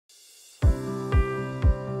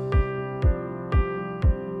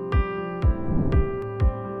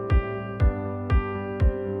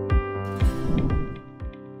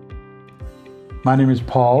My name is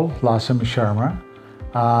Paul Sharma.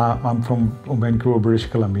 I'm from Vancouver, British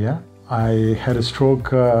Columbia. I had a stroke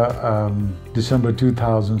December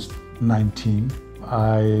 2019.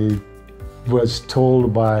 I was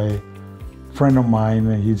told by a friend of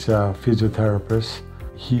mine, he's a physiotherapist,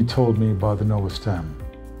 he told me about the Novastem.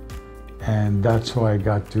 And that's how I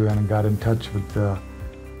got in touch with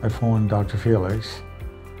I phoned Dr. Felix.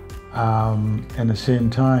 At the same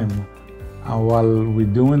time, while we're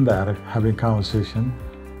doing that, having a conversation,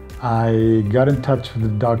 I got in touch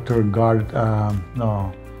with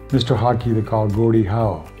Mr. Hockey, they call Gordie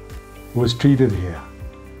Howe, who was treated here.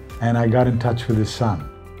 And I got in touch with his son,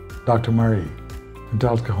 Dr. Murray, from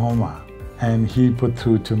Oklahoma. And he put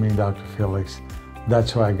through to me Dr. Felix.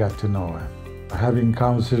 That's how I got to know him. Having a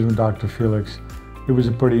conversation with Dr. Felix, it was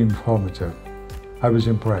pretty informative. I was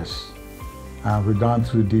impressed. We've gone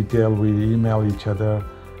through detail, we emailed each other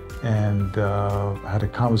and had a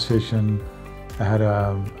conversation. I had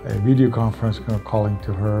a video conference calling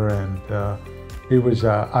to her, and I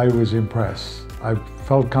was impressed. I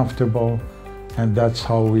felt comfortable, and that's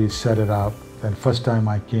how we set it up. And first time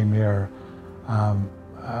I came here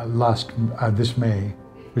this May,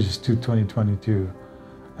 which is 2022,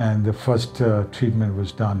 and the first treatment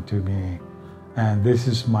was done to me. And this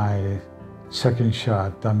is my second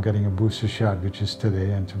shot. I'm getting a booster shot, which is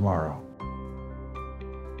today and tomorrow.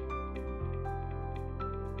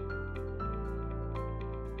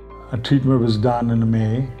 A treatment was done in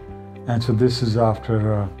May, and so this is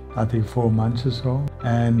after I think 4 months or so,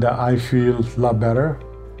 and I feel a lot better.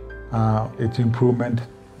 It's improvement.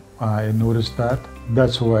 I noticed that.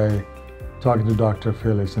 That's why talking to Dr.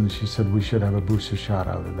 Felix, and she said we should have a booster shot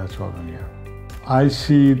out of it. That's why I'm here. I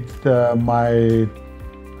see my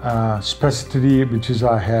spasticity, which is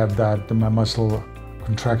I have my muscle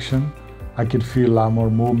contraction. I can feel a lot more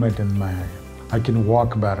movement I can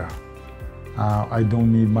walk better. I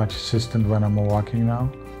don't need much assistance when I'm walking now.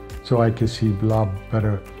 So I can see a lot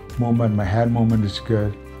better movement. My hand movement is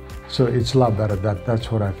good. So it's a lot better.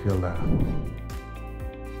 That's what I feel there.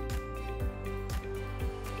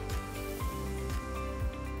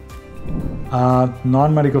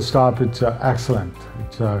 Non-medical staff, it's excellent.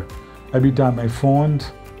 It's every time I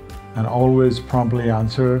phoned, and always promptly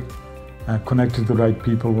answered, connected to the right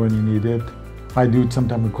people when you need it. I do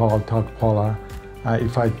sometimes talk to Paula.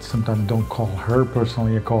 If I sometimes don't call her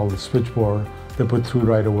personally, I call the switchboard. They put through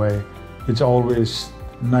right away. It's always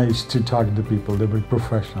nice to talk to people. They're very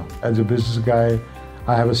professional. As a business guy,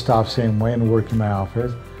 I have a staff same way and work in my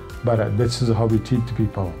office, but this is how we treat the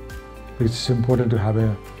people. It's important to have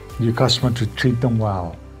your customer to treat them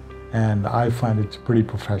well. And I find it's pretty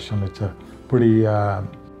professional. It's a pretty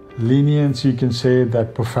lenient, you can say,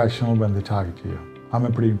 that professional when they're talking to you. I'm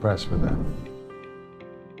pretty impressed with that.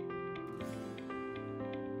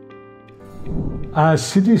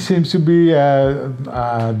 City seems to be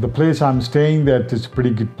the place I'm staying at is a pretty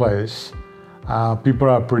good place. People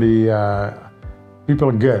are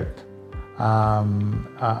good.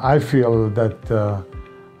 I feel that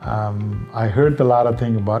I heard a lot of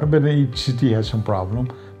things about it, but each city has some problem,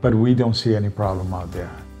 but we don't see any problem out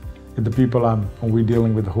there. The people we're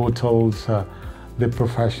dealing with, hotels, they're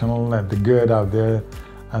professional and they're good out there.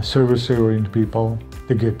 Service-oriented people,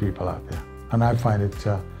 they're good people out there. And I find it,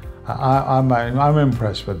 I'm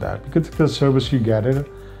impressed with that, because the service you get it,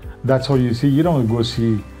 that's all you see. You don't go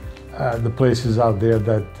see the places out there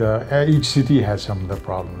that each city has some of the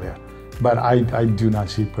problem there. But I do not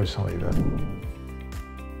see personally that.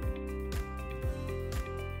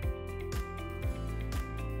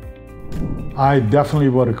 I definitely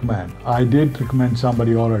would recommend. I did recommend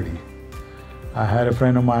somebody already. I had a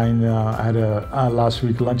friend of mine, I had a last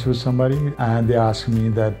week lunch with somebody, and they asked me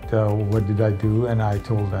that what did I do, and I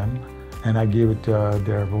told them, and I gave it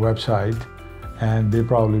their website, and they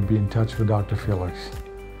probably be in touch with Dr. Felix.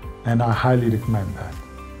 And I highly recommend that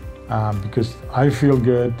because I feel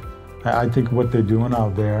good. I think what they're doing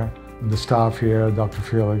out there, the staff here, Dr.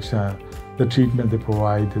 Felix, the treatment they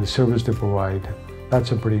provide, the service they provide,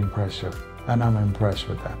 that's pretty impressive, and I'm impressed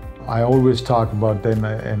with that. I always talk about them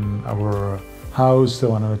in our house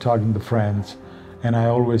when I'm talking to friends, and I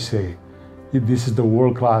always say, this is the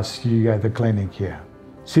world-class, you got the clinic here.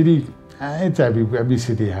 City, it's every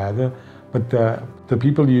city has it, but the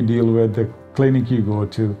people you deal with, the clinic you go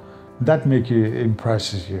to, that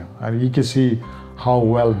impresses you. And you can see how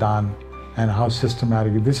well done and how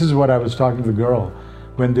systematic. This is what I was talking to the girl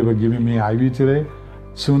when they were giving me IV today.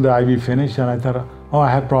 Soon the IV finished, and I thought, oh,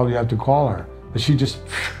 I probably have to call her. But she just,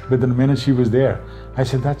 within a minute, she was there. I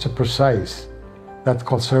said, that's precise. That's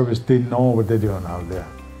called service. They know what they're doing out there.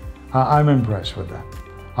 I'm impressed with that.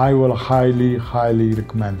 I will highly, highly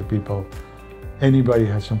recommend the people. Anybody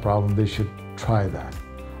has some problem, they should try that.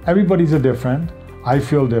 Everybody's different. I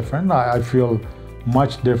feel different. I feel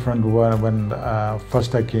much different when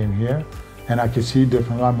first I came here, and I can see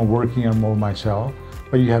different. I'm working on more myself,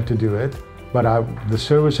 but you have to do it. But the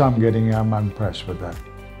service I'm getting, I'm impressed with that.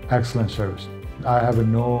 Excellent service. I have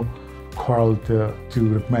no quarrel to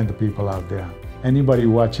recommend the people out there. Anybody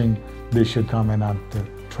watching, they should come and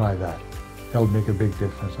try that. It'll make a big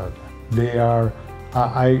difference out there. They are,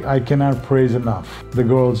 I cannot praise enough. The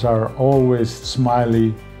girls are always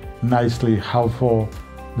smiley, nicely helpful,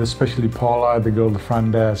 especially Paula, the girl at the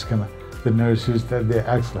front desk, and the nurses, they're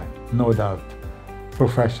excellent, no doubt.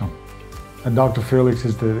 Professional. And Dr. Felix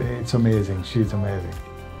it's amazing. She's amazing.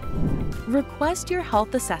 Request your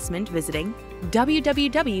health assessment visiting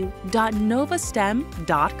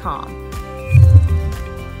www.novastem.com.